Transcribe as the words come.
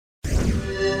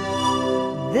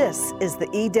This is the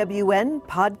EWN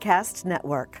Podcast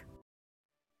Network.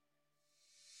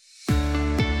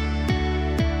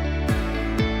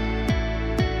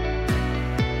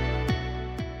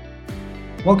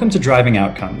 Welcome to Driving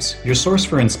Outcomes, your source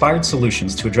for inspired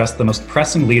solutions to address the most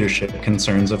pressing leadership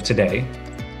concerns of today.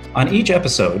 On each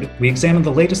episode, we examine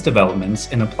the latest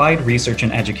developments in applied research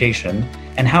and education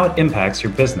and how it impacts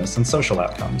your business and social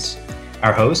outcomes.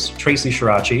 Our host, Tracy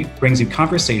Shirachi, brings you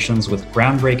conversations with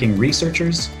groundbreaking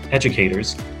researchers,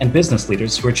 educators, and business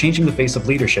leaders who are changing the face of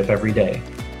leadership every day.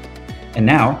 And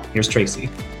now, here's Tracy.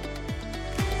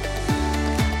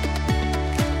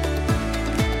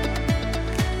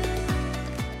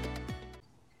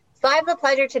 So I have the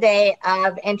pleasure today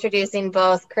of introducing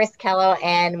both Chris Kello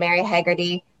and Mary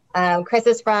Hegarty. Chris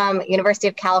is from University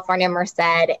of California, Merced,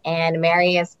 and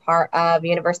Mary is part of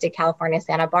University of California,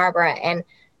 Santa Barbara. And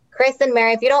Chris and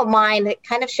Mary, if you don't mind,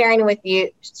 kind of share with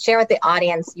the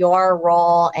audience your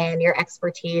role and your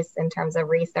expertise in terms of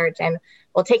research, and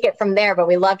we'll take it from there. But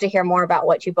we'd love to hear more about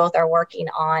what you both are working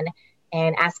on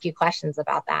and ask you questions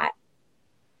about that.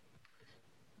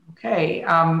 Okay,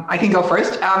 I can go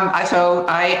first.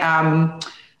 I'm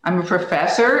a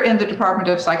professor in the Department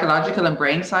of Psychological and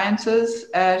Brain Sciences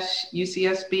at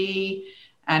UCSB,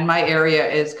 and my area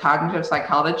is cognitive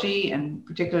psychology and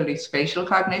particularly spatial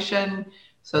cognition.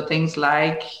 So things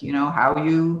like, how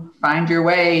you find your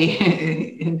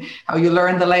way, how you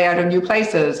learn the layout of new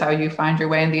places, how you find your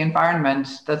way in the environment,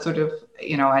 that sort of,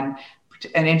 and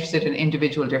interested in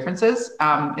individual differences.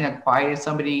 Why does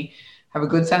somebody have a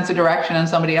good sense of direction and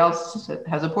somebody else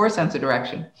has a poor sense of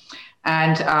direction?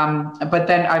 And but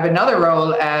then I have another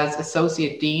role as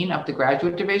Associate Dean of the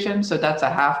Graduate Division. So that's a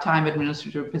half-time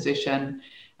administrative position.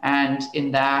 And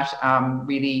in that,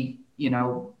 really,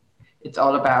 it's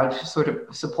all about sort of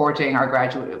supporting our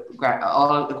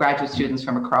all the graduate students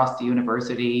from across the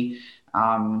university,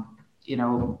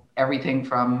 everything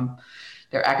from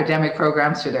their academic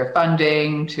programs to their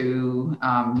funding to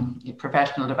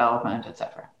professional development, et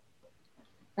cetera.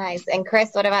 Nice. And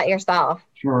Chris, what about yourself?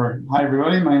 Sure. Hi,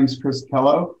 everybody. My name is Chris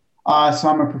Kello. So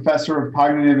I'm a professor of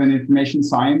cognitive and information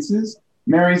sciences.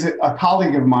 Mary's a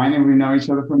colleague of mine, and we've known each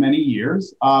other for many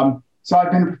years. So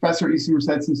I've been a professor at UC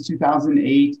Merced since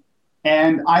 2008.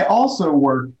 And I also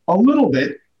work a little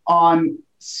bit on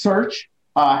search,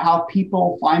 how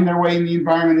people find their way in the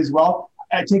environment as well.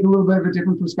 I take a little bit of a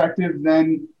different perspective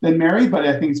than Mary, but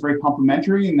I think it's very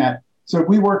complementary in that. So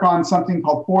we work on something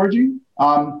called foraging,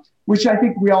 which I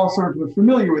think we all sort of are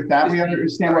familiar with that. We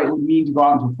understand what it would mean to go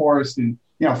out into a forest and,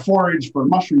 forage for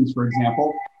mushrooms, for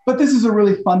example. But this is a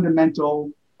really fundamental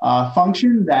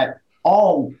function that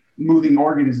all moving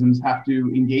organisms have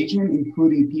to engage in,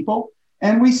 including people.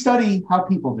 And we study how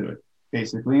people do it,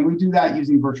 basically. And we do that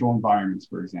using virtual environments,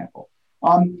 for example.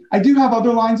 I do have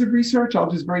other lines of research. I'll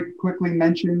just very quickly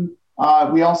mention,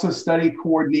 we also study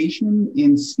coordination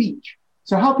in speech.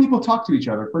 So how people talk to each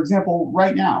other. For example,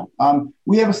 right now,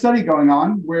 we have a study going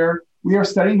on where we are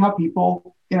studying how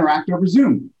people interact over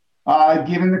Zoom.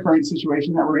 Given the current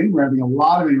situation that we're in, we're having a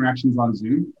lot of interactions on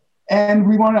Zoom. And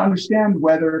we want to understand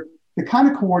whether the kind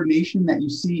of coordination that you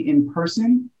see in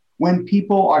person when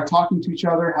people are talking to each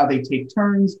other, how they take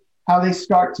turns, how they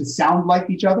start to sound like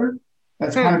each other.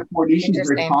 That's kind of coordination is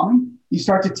very common. You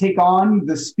start to take on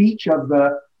the speech of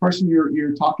the person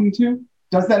you're talking to.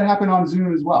 Does that happen on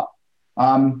Zoom as well?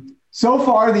 So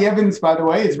far, the evidence, by the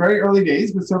way, it's very early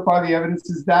days, but so far the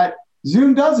evidence is that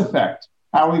Zoom does affect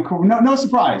how we, no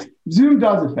surprise, Zoom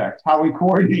does affect how we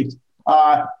coordinate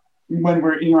when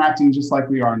we're interacting just like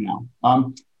we are now.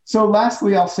 So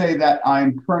lastly, I'll say that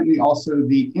I'm currently also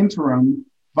the interim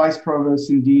Vice Provost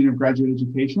and Dean of Graduate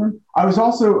Education. I was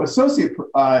also Associate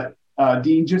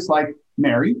Dean, just like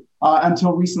Mary,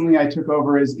 until recently I took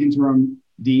over as interim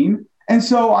Dean. And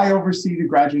so I oversee the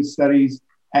graduate studies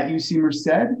at UC Merced.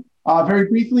 Very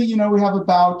briefly, we have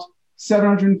about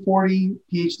 740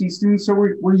 PhD students. So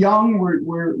we're young,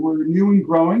 we're new and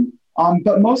growing.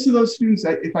 But most of those students,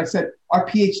 if I said, are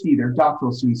PhD, they're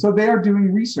doctoral students. So they are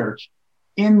doing research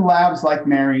in labs like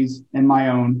Mary's and my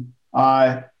own.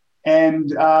 I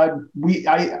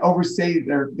oversee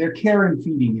their care and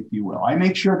feeding, if you will. I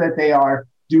make sure that they are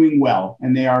doing well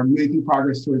and they are making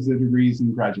progress towards their degrees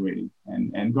and graduating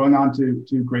and going on to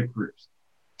great careers.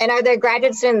 And are the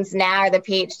graduate students now, or the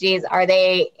PhDs, are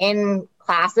they in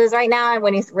classes right now? And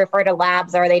when you refer to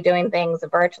labs, are they doing things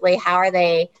virtually? How are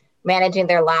they managing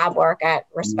their lab work at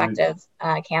respective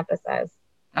campuses?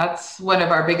 That's one of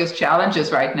our biggest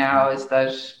challenges right now, is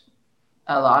that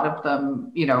a lot of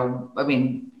them,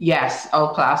 yes,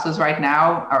 all classes right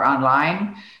now are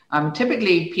online.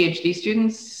 Typically, PhD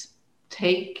students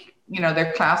take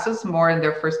their classes more in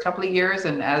their first couple of years,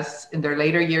 and as in their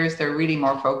later years, they're really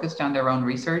more focused on their own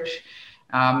research.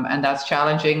 And that's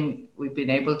challenging. We've been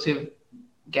able to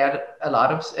get a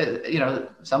lot of,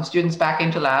 some students back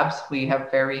into labs. We have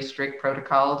very strict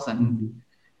protocols and,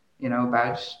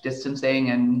 about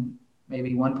distancing and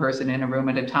maybe one person in a room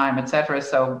at a time, et cetera.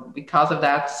 So because of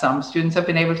that, some students have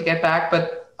been able to get back,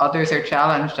 but others are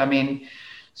challenged. I mean,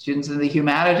 students in the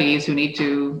humanities who need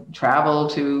to travel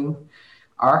to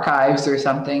archives or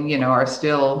something, are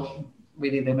still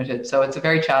really limited. So it's a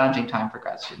very challenging time for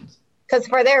grad students. Because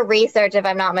for their research, if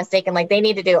I'm not mistaken, like they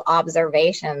need to do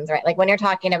observations, right? Like when you're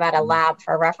talking about a lab,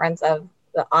 for reference of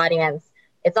the audience,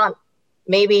 it's not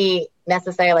maybe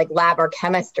necessarily like lab or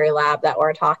chemistry lab that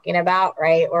we're talking about,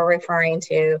 right? We're referring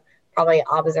to probably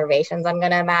observations, I'm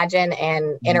going to imagine,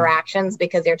 and interactions,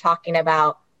 because you're talking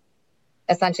about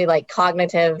essentially like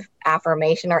cognitive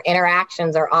affirmation or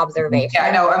interactions or observations. Yeah,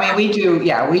 I know. I mean,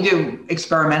 we do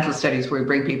experimental studies where we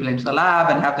bring people into the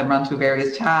lab and have them run through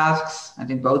various tasks. I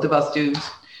think both of us do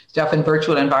stuff in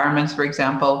virtual environments, for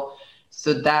example.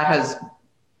 So that has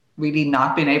really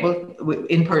not been able,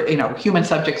 human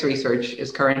subjects research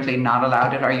is currently not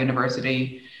allowed at our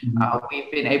university.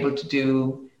 We've been able to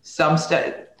do some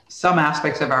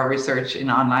aspects of our research in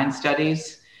online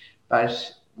studies,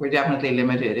 but we're definitely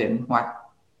limited in what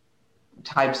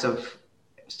types of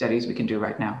studies we can do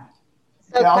right now.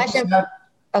 So question.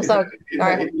 If you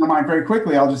don't mind, very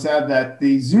quickly, I'll just add that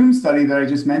the Zoom study that I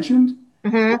just mentioned,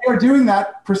 we are doing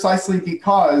that precisely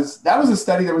because that was a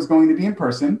study that was going to be in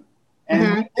person,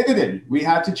 and we pivoted. We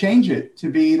had to change it to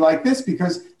be like this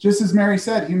because, just as Mary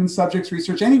said, human subjects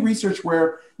research, any research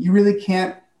where you really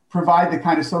can't provide the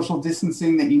kind of social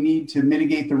distancing that you need to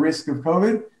mitigate the risk of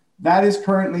COVID, that is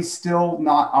currently still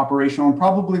not operational and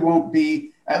probably won't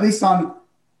be, at least on,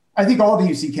 I think, all the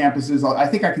UC campuses. I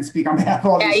think I can speak on behalf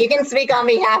of all. Yeah, you can speak on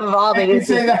behalf of all the UC.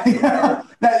 Say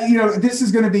that, this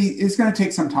is going to it's going to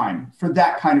take some time for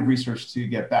that kind of research to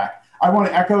get back. I want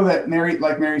to echo that,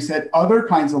 like Mary said, other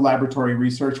kinds of laboratory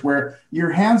research where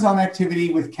your hands-on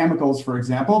activity with chemicals, for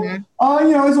example,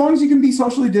 as long as you can be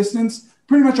socially distanced,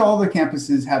 pretty much all the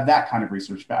campuses have that kind of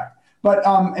research back. But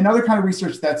another kind of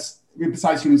research that's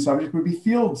besides human subject would be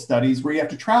field studies where you have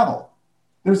to travel.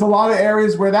 There's a lot of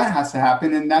areas where that has to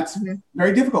happen, and that's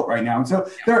very difficult right now. And so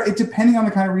depending on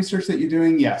the kind of research that you're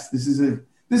doing, yes, this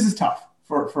is tough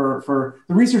for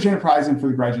the research enterprise and for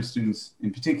the graduate students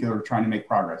in particular trying to make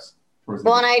progress.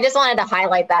 Well, and I just wanted to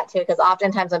highlight that too, because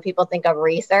oftentimes when people think of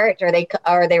research or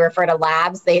they refer to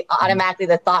labs, they automatically,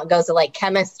 the thought goes to like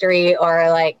chemistry or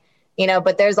like,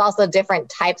 but there's also different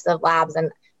types of labs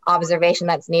and observation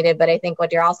that's needed. But I think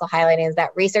what you're also highlighting is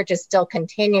that research is still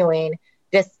continuing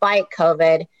despite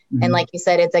COVID. And like you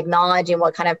said, it's acknowledging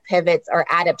what kind of pivots or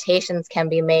adaptations can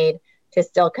be made to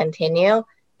still continue.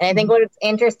 And I think what's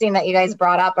interesting that you guys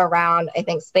brought up around, I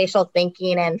think, spatial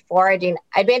thinking and foraging,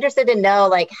 I'd be interested to know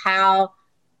like how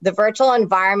the virtual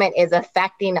environment is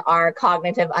affecting our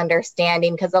cognitive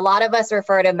understanding, because a lot of us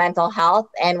refer to mental health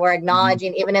and we're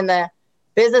acknowledging even in the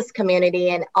business community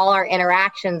and all our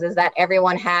interactions is that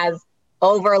everyone has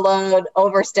overload,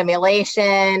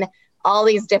 overstimulation, all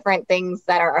these different things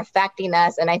that are affecting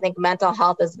us. And I think mental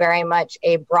health is very much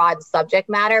a broad subject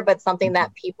matter, but something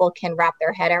that people can wrap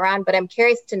their head around. But I'm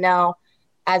curious to know,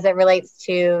 as it relates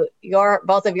to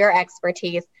both of your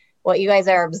expertise, what you guys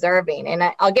are observing. And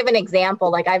I'll give an example.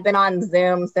 Like I've been on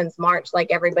Zoom since March, like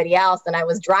everybody else. And I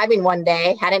was driving one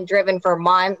day, hadn't driven for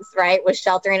months, right? Was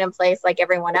sheltering in place like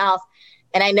everyone else.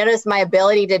 And I noticed my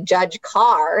ability to judge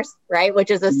cars, right,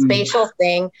 which is a spatial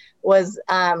thing, was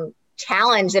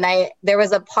challenged. And there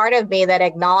was a part of me that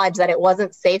acknowledged that it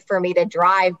wasn't safe for me to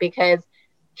drive because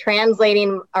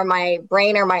translating my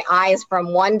brain or my eyes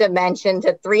from one dimension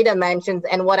to 3 dimensions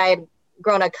and what I had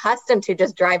grown accustomed to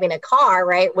just driving a car,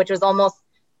 right, which was almost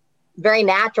very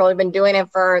natural. I've been doing it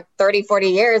for 30, 40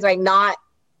 years, right, not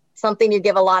something you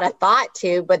give a lot of thought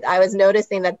to, but I was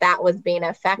noticing that was being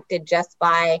affected just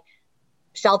by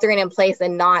sheltering in place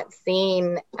and not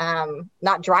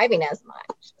driving as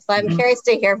much. So I'm curious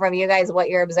to hear from you guys what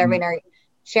you're observing or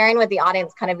sharing with the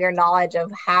audience kind of your knowledge of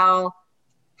how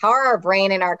are our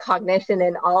brain and our cognition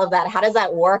and all of that, how does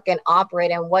that work and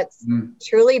operate, and what's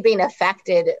truly being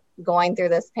affected going through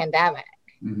this pandemic?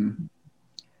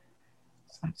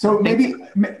 So maybe,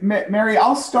 Mary,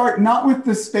 I'll start not with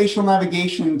the spatial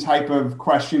navigation type of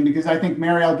question, because I think,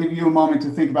 Mary, I'll give you a moment to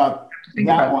think about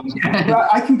that one.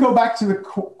 But I can go back to the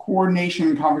coordination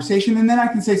and conversation, and then I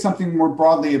can say something more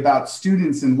broadly about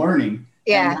students and learning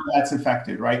and how that's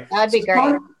affected, right? That'd be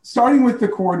great. Starting with the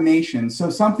coordination. So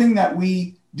something that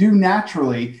we do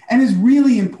naturally and is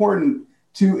really important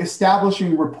to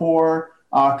establishing rapport,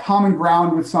 common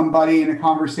ground with somebody in a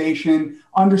conversation,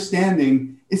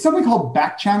 understanding, is something called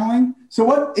back channeling.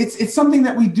 So it's something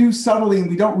that we do subtly and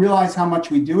we don't realize how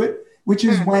much we do it, which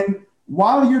is when,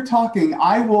 while you're talking,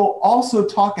 I will also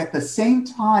talk at the same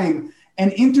time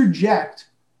and interject,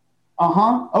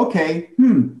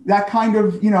 that kind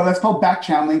of, that's called back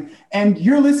channeling. And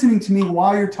you're listening to me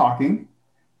while you're talking.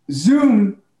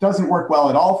 Zoom doesn't work well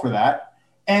at all for that.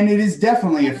 And it is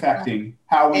definitely affecting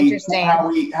our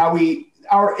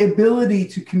ability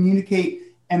to communicate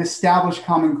and establish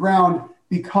common ground,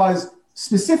 because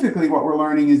specifically what we're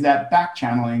learning is that back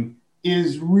channeling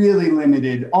is really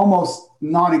limited, almost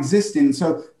non-existent.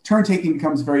 So turn taking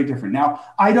becomes very different. Now,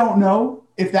 I don't know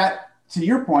if that, to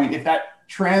your point, if that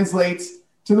translates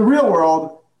to the real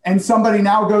world and somebody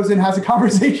now goes and has a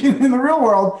conversation in the real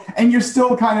world and you're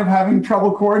still kind of having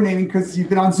trouble coordinating because you've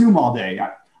been on Zoom all day.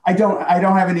 I don't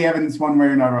have any evidence one way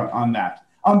or another on that.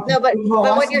 No, but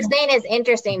what you're saying is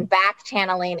interesting. Back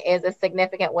channeling is a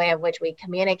significant way of which we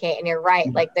communicate. And you're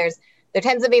right. Like there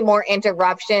tends to be more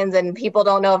interruptions and people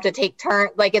don't know if to take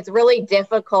turns. Like it's really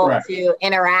difficult to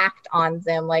interact on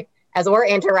Zoom, like as we're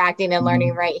interacting and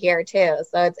learning right here too.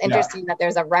 So it's interesting that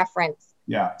there's a reference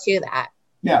to that.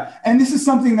 Yeah. And this is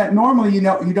something that normally, you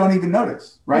don't even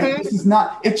notice, right? This is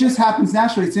not, it just happens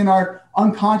naturally. It's in our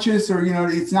unconscious, or,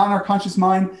 it's not in our conscious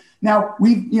mind. Now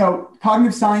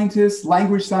cognitive scientists,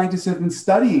 language scientists have been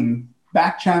studying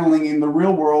back channeling in the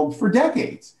real world for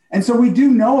decades. And so we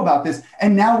do know about this.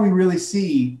 And now we really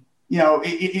see,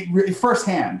 it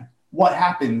firsthand what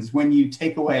happens when you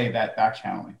take away that back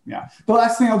channeling. Yeah. The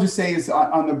last thing I'll just say is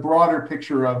on the broader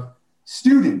picture of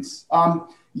students.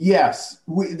 Yes,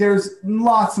 there's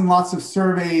lots and lots of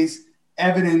surveys,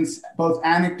 evidence, both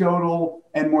anecdotal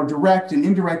and more direct and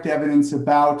indirect evidence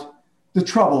about the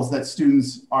troubles that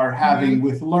students are having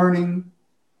with learning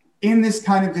in this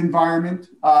kind of environment.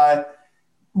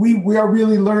 We are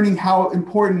really learning how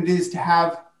important it is to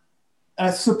have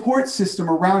a support system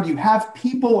around you, have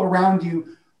people around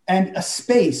you, and a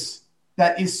space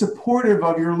that is supportive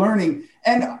of your learning.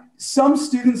 And some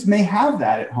students may have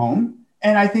that at home.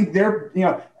 And I think they're,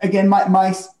 again,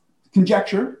 my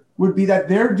conjecture would be that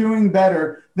they're doing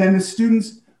better than the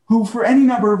students who, for any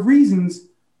number of reasons,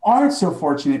 aren't so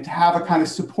fortunate to have a kind of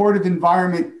supportive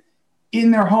environment in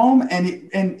their home. And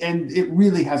it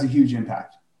really has a huge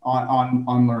impact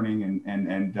on learning.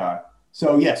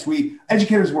 So yes,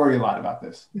 educators worry a lot about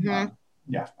this.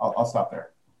 I'll stop there.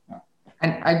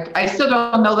 And I still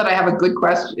don't know that I have a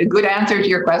good answer to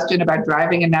your question about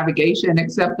driving and navigation,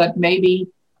 except that maybe,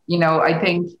 I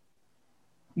think,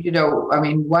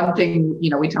 one thing,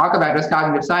 we talk about as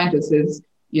cognitive scientists is,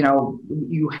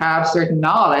 you have certain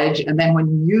knowledge, and then when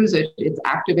you use it, it's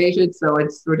activated. So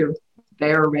it's sort of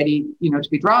there ready, to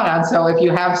be drawn on. So if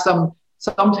you have some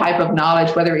type of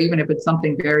knowledge, whether even if it's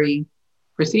something very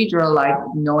procedural, like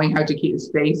knowing how to keep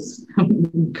space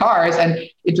cars, and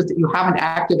you haven't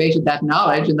activated that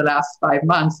knowledge in the last 5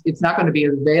 months, it's not going to be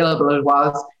as available as it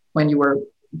was when you were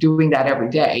doing that every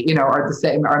day,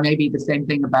 or maybe the same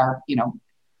thing about,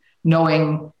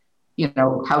 knowing,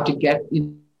 how to get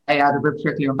out of a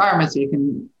particular environment so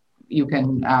you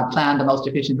can plan the most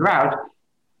efficient route.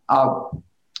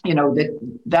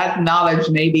 That knowledge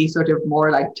may be sort of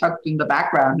more like tucked in the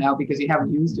background now because you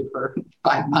haven't used it for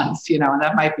 5 months, and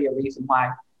that might be a reason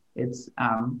why it's,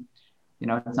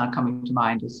 it's not coming to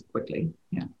mind as quickly.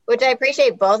 Yeah. Which I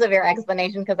appreciate both of your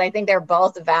explanations, because I think they're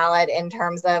both valid in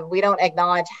terms of we don't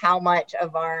acknowledge how much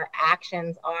of our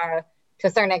actions are to a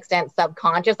certain extent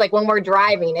subconscious. Like when we're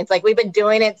driving, it's like we've been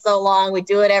doing it so long, we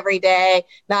do it every day,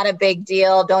 not a big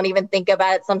deal, don't even think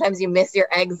about it. Sometimes you miss your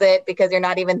exit because you're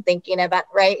not even thinking about,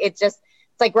 right? It's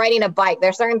like riding a bike.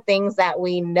 There's certain things that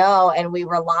we know and we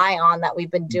rely on that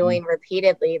we've been doing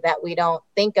repeatedly that we don't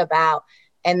think about.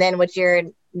 And then what you're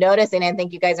noticing, and I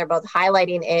think you guys are both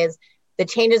highlighting, is the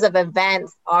changes of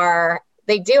events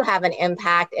they do have an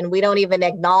impact, and we don't even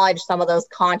acknowledge some of those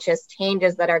conscious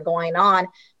changes that are going on.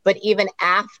 But even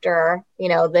after,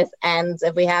 this ends,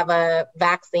 if we have a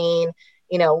vaccine,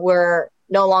 we're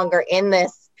no longer in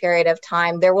this period of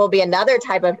time, there will be another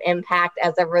type of impact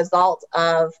as a result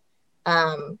of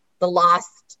the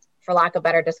lost, for lack of a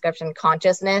better description,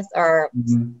 consciousness or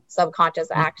subconscious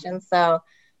action. So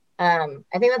I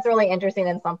think that's really interesting,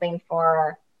 and something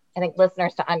for, I think,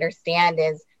 listeners to understand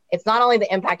is it's not only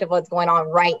the impact of what's going on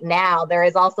right now, there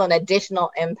is also an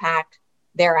additional impact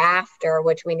thereafter,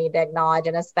 which we need to acknowledge.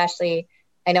 And especially,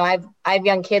 I know I have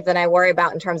young kids and I worry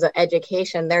about in terms of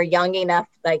education. They're young enough,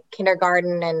 like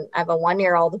kindergarten, and I have a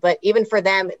 1-year-old, but even for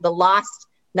them, the lost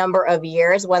number of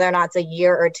years, whether or not it's a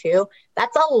year or two,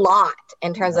 that's a lot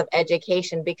in terms of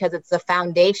education, because it's the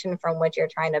foundation from which you're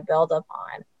trying to build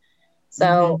upon.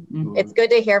 So it's good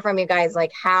to hear from you guys,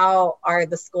 like, how are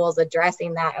the schools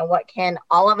addressing that, and what can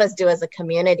all of us do as a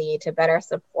community to better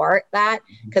support that?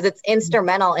 Because it's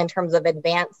instrumental in terms of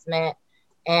advancement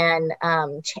and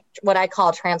what I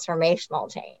call transformational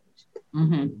change.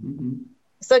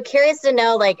 So curious to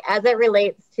know, like, as it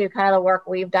relates to kind of the work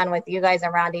we've done with you guys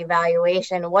around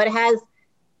evaluation, what have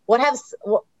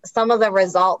some of the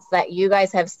results that you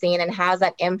guys have seen, and how has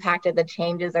that impacted the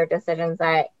changes or decisions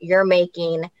that you're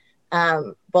making,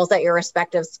 both at your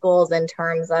respective schools, in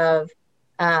terms of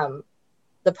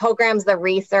the programs, the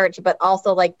research, but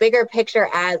also like bigger picture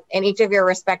as in each of your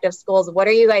respective schools? What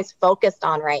are you guys focused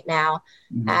on right now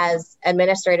as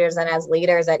administrators and as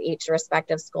leaders at each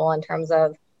respective school, in terms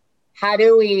of how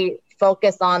do we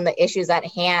focus on the issues at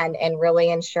hand and really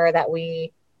ensure that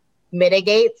we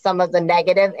mitigate some of the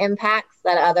negative impacts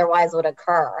that otherwise would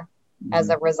occur as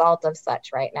a result of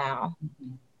such right now?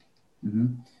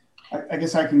 I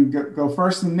guess I can go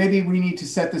first, and maybe we need to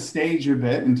set the stage a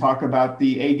bit and talk about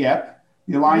the AGEP,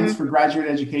 the Alliance for Graduate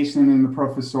Education in the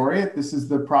Professoriate. This is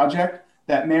the project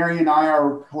that Mary and I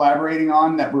are collaborating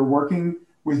on, that we're working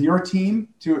with your team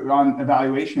on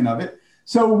evaluation of it.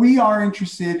 So we are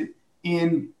interested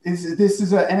in, this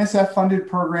is a NSF-funded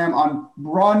program on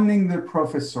broadening the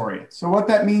Professoriate. So what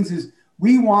that means is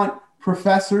we want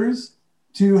professors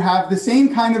to have the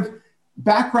same kind of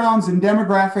backgrounds and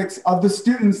demographics of the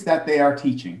students that they are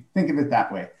teaching. Think of it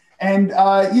that way. And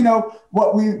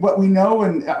what we know,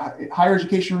 and higher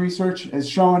education research has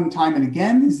shown time and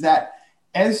again, is that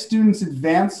as students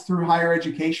advance through higher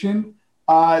education,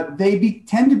 they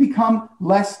tend to become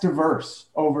less diverse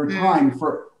over time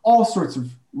for all sorts of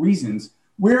reasons.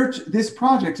 Where this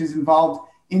project is involved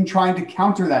in trying to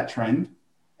counter that trend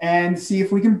and see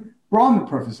if we can broaden the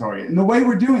Professoriate. And the way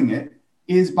we're doing it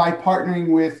is by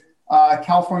partnering with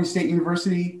California State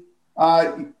University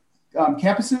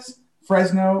campuses,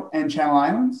 Fresno and Channel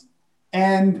Islands.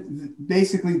 And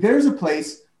basically there's a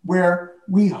place where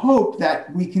we hope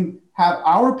that we can have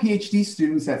our PhD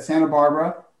students at Santa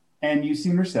Barbara and UC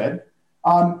Merced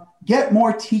get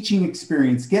more teaching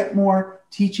experience, get more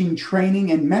teaching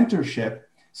training and mentorship,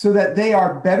 so that they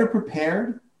are better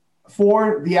prepared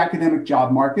for the academic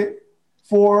job market,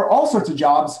 for all sorts of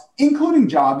jobs, including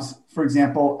jobs, for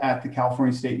example, at the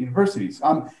California State Universities.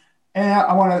 And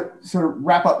I want to sort of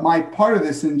wrap up my part of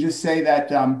this and just say that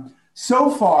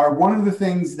so far, one of the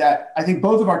things that I think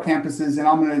both of our campuses, and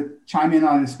I'm going to chime in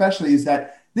on it especially, is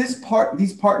that these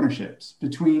partnerships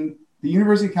between the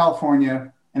University of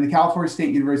California and the California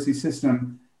State University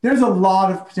system, there's a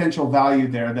lot of potential value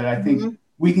there that I think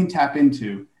we can tap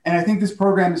into. And I think this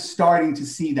program is starting to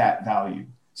see that value.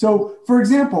 So, for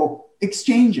example,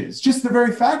 exchanges, just the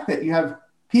very fact that you have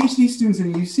PhD students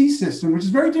in a UC system, which is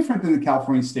very different than the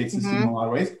California State system in a lot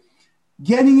of ways,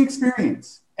 getting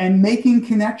experience and making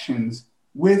connections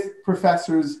with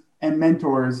professors and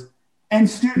mentors and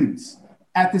students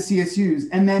at the CSUs.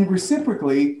 And then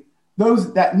reciprocally,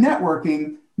 that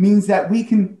networking means that we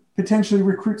can potentially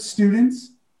recruit students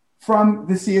from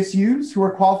the CSUs who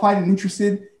are qualified and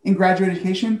interested in graduate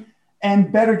education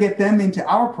and better get them into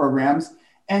our programs.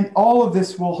 And all of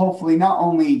this will hopefully not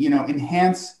only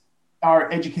enhance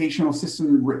our educational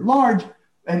system writ large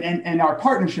and our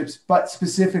partnerships, but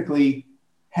specifically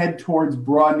head towards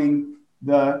broadening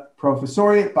the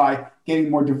Professoriate by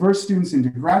getting more diverse students into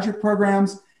graduate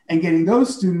programs and getting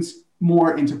those students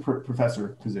more into professor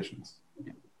positions.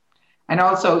 And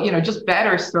also, just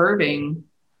better serving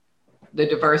the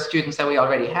diverse students that we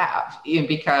already have,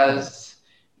 because,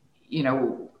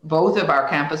 both of our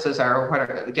campuses are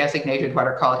what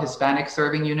are called Hispanic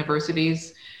serving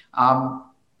universities.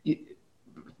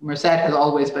 Merced has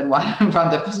always been one from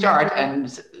the start, and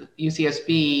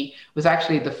UCSB was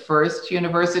actually the first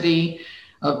university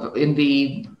in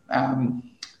the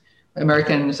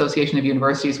American Association of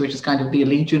Universities, which is kind of the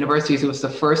elite universities. It was the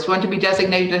first one to be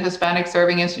designated a Hispanic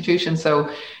serving institution. So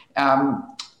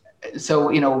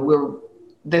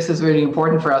this is really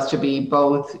important for us to be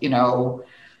both,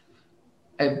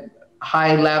 a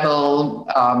high level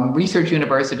research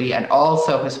university and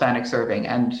also Hispanic serving.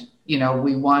 And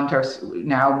we want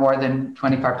now more than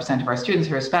 25% of our students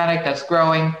are Hispanic. That's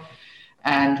growing.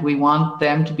 And we want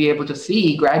them to be able to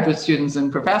see graduate students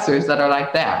and professors that are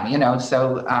like them,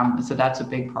 so that's a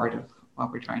big part of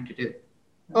what we're trying to do.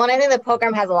 Well, and I think the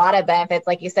program has a lot of benefits,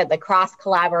 like you said, the cross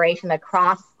collaboration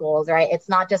across schools, right? It's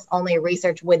not just only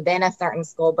research within a certain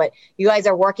school, but you guys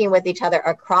are working with each other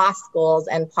across schools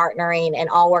and partnering and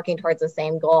all working towards the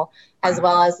same goal, as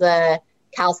well as the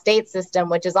Cal State system,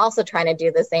 which is also trying to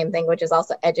do the same thing, which is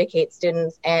also educate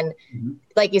students. And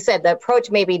like you said, the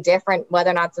approach may be different, whether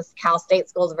or not it's Cal State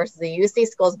schools versus the UC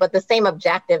schools, but the same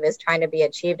objective is trying to be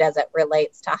achieved as it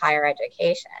relates to higher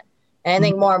education. And I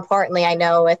think more importantly, I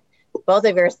know with both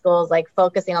of your schools, like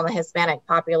focusing on the Hispanic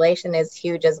population is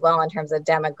huge as well in terms of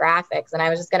demographics. And I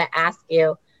was just going to ask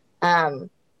you,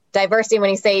 diversity, when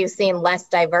you say you've seen less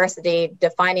diversity,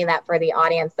 defining that for the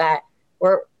audience, that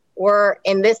we're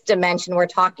in this dimension, we're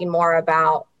talking more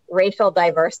about racial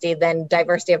diversity than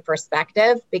diversity of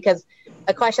perspective, because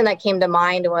a question that came to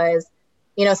mind was,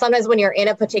 sometimes when you're in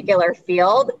a particular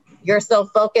field, you're so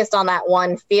focused on that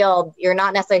one field, you're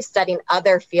not necessarily studying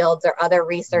other fields or other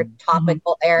research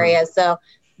topical areas. So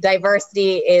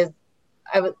diversity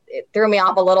it threw me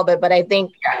off a little bit, but I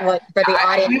think for the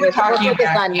audience, we're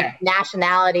focused on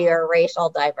nationality or racial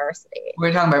diversity.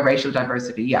 We're talking about racial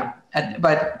diversity, yeah.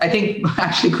 But I think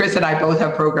actually Chris and I both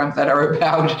have programs that are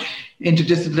about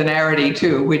interdisciplinarity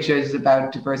too, which is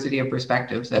about diversity of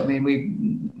perspectives. I mean,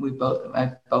 we both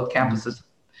at both campuses,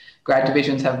 grad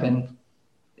divisions have been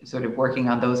sort of working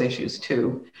on those issues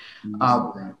too.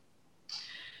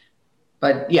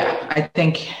 But yeah, I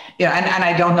think, and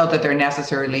I don't know that they're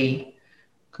necessarily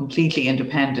completely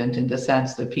independent in the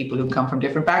sense that people who come from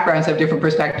different backgrounds have different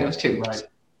perspectives too. Right.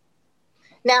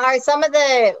 Now, are some of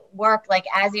the work, like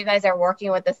as you guys are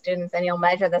working with the students and you'll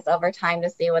measure this over time to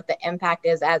see what the impact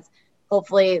is, as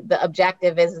hopefully the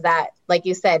objective is that, like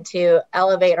you said, to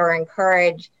elevate or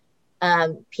encourage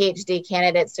PhD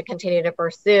candidates to continue to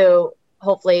pursue,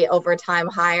 hopefully over time,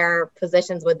 higher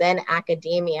positions within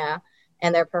academia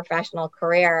and their professional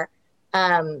career.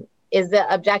 Is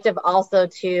the objective also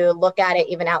to look at it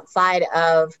even outside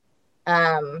of,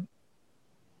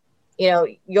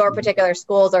 your particular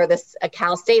schools or a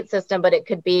Cal State system, but it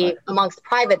could be amongst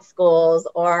private schools,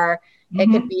 or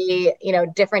it could be,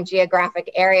 different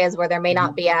geographic areas where there may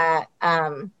not be a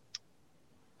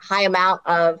high amount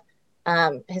of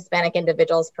Hispanic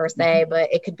individuals per se,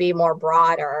 but it could be more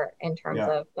broader in terms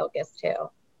of focus too.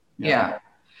 Yeah.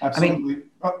 Absolutely. I mean,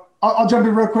 I'll jump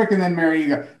in real quick and then Mary, you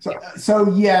go. So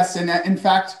yes, and in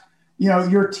fact,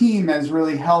 your team has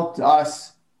really helped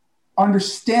us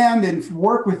understand and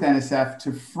work with NSF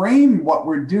to frame what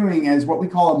we're doing as what we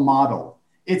call a model.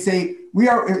 It's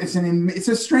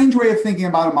a strange way of thinking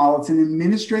about a model. It's an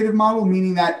administrative model,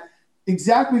 meaning that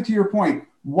exactly to your point,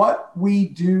 what we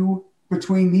do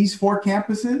between these 4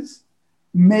 campuses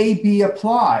may be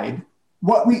applied.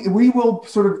 What we will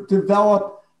sort of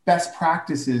develop best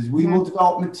practices. We will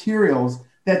develop materials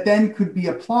that then could be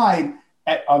applied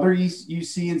at other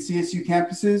UC and CSU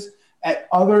campuses, at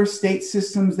other state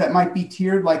systems that might be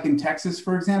tiered, like in Texas,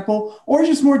 for example, or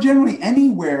just more generally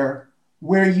anywhere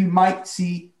where you might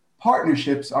see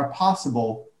partnerships are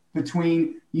possible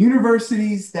between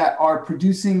universities that are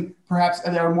producing, perhaps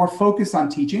that are more focused on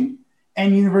teaching,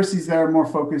 and universities that are more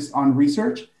focused on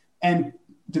research and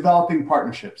developing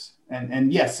partnerships.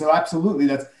 And yes, so absolutely,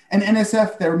 and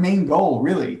NSF, their main goal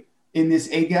really in this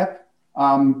AGEP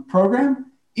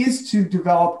program is to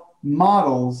develop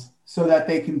models so that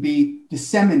they can be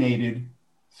disseminated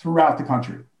throughout the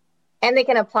country. And they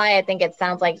can apply, I think it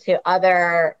sounds like, to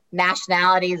other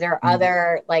nationalities or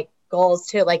other goals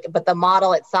too, but the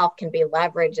model itself can be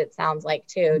leveraged, it sounds like,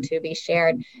 too, to be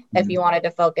shared if you wanted to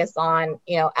focus on,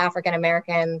 African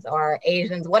Americans or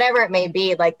Asians, whatever it may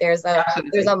be. There's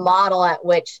a model at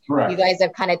which you guys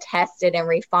have kind of tested and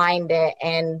refined it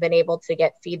and been able to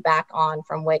get feedback on,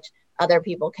 from which other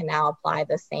people can now apply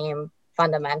the same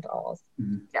fundamentals.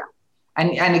 Yeah.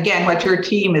 And again, what your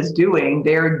team is doing,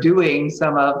 they're doing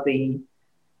some of the,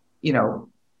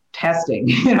 testing.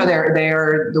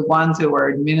 They're the ones who are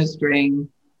administering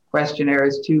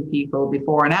questionnaires to people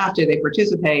before and after they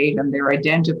participate, and they're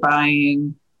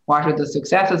identifying what are the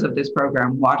successes of this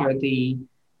program, what are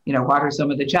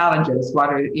some of the challenges, what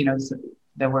are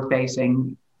that we're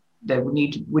facing that would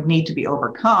need to be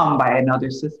overcome by another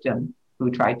system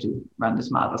who tried to run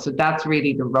this model. So that's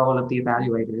really the role of the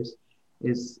evaluators,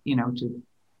 is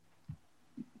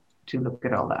to look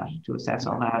at all that, to assess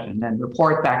all that, and then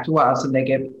report back to us. And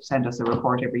they send us a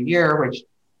report every year, which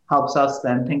helps us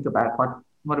then think about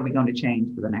what are we going to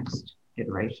change for the next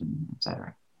iteration, et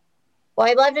cetera. Well,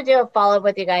 I'd love to do a follow-up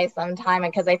with you guys sometime,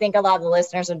 because I think a lot of the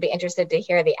listeners would be interested to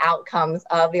hear the outcomes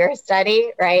of your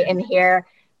study, right? And hear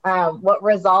what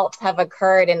results have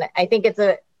occurred. And I think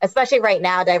especially right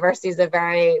now, diversity is a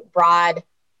very broad,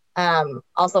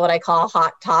 also what I call a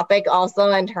hot topic, also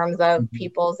in terms of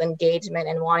people's engagement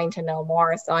and wanting to know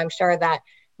more. So I'm sure that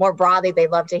more broadly,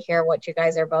 they'd love to hear what you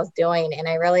guys are both doing. And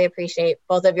I really appreciate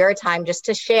both of your time just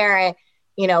to share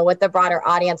with the broader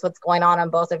audience, what's going on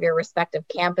both of your respective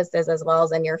campuses as well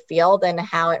as in your field and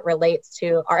how it relates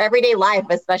to our everyday life,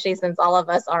 especially since all of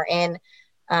us are in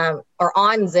or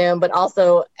on Zoom, but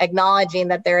also acknowledging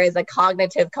that there is a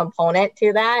cognitive component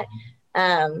to that,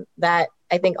 that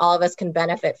I think all of us can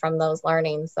benefit from those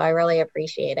learnings. So I really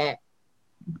appreciate it.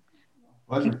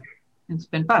 Pleasure. It's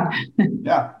been fun.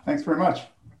 Yeah, thanks very much.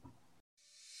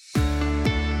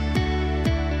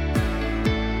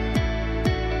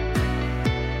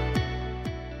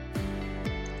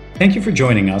 Thank you for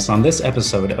joining us on this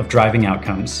episode of Driving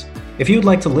Outcomes. If you'd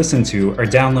like to listen to or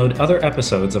download other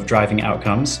episodes of Driving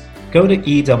Outcomes, go to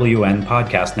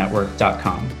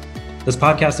ewnpodcastnetwork.com. This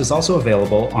podcast is also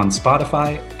available on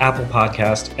Spotify, Apple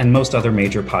Podcast, and most other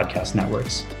major podcast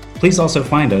networks. Please also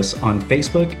find us on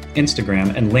Facebook,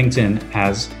 Instagram, and LinkedIn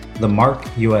as The Mark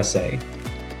USA.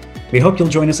 We hope you'll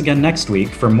join us again next week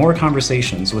for more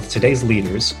conversations with today's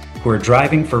leaders who are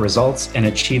driving for results and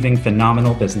achieving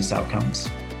phenomenal business outcomes.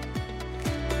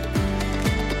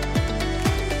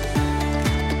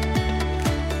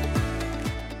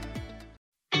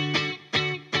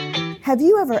 Have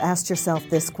you ever asked yourself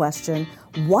this question?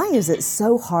 Why is it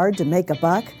so hard to make a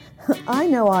buck? I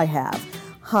know I have.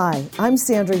 Hi, I'm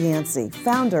Sandra Yancey,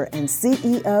 founder and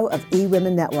CEO of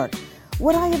eWomen Network.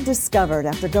 What I have discovered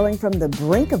after going from the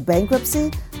brink of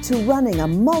bankruptcy to running a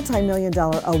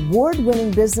multi-million-dollar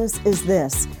award-winning business is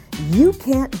this. You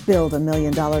can't build $1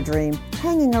 million dream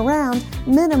hanging around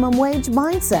minimum wage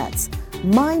mindsets.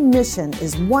 My mission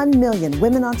is 1 million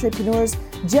women entrepreneurs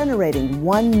generating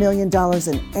 $1 million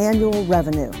in annual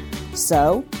revenue.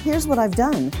 So here's what I've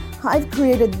done. I've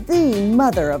created the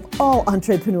mother of all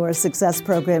entrepreneur success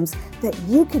programs that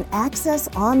you can access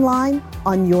online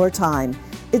on your time.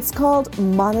 It's called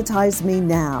Monetize Me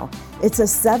Now. It's a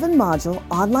 7-module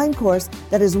online course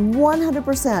that is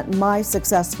 100% my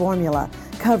success formula,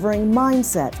 covering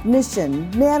mindset, mission,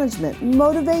 management,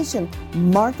 motivation,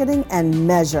 marketing, and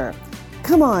measure.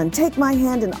 Come on, take my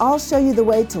hand and I'll show you the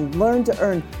way to learn to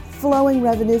earn flowing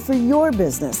revenue for your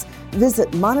business. Visit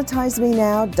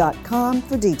monetizemenow.com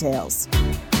for details.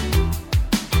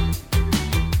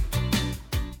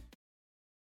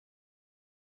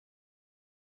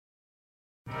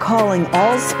 Calling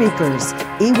all speakers,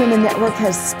 eWomen Network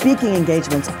has speaking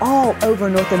engagements all over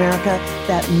North America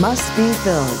that must be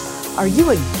filled. Are you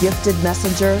a gifted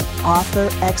messenger, author,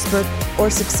 expert, or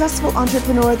successful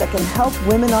entrepreneur that can help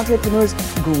women entrepreneurs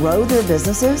grow their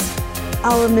businesses?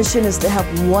 Our mission is to help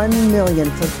 1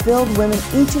 million fulfilled women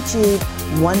each achieve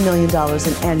 $1 million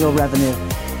in annual revenue.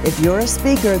 If you're a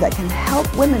speaker that can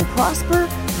help women prosper,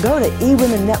 go to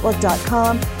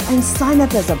eWomenNetwork.com and sign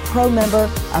up as a pro member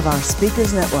of our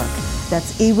Speakers Network.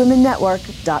 That's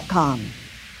eWomenNetwork.com.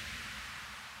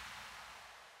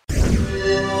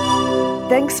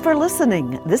 Thanks for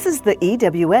listening. This is the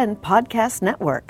EWN Podcast Network.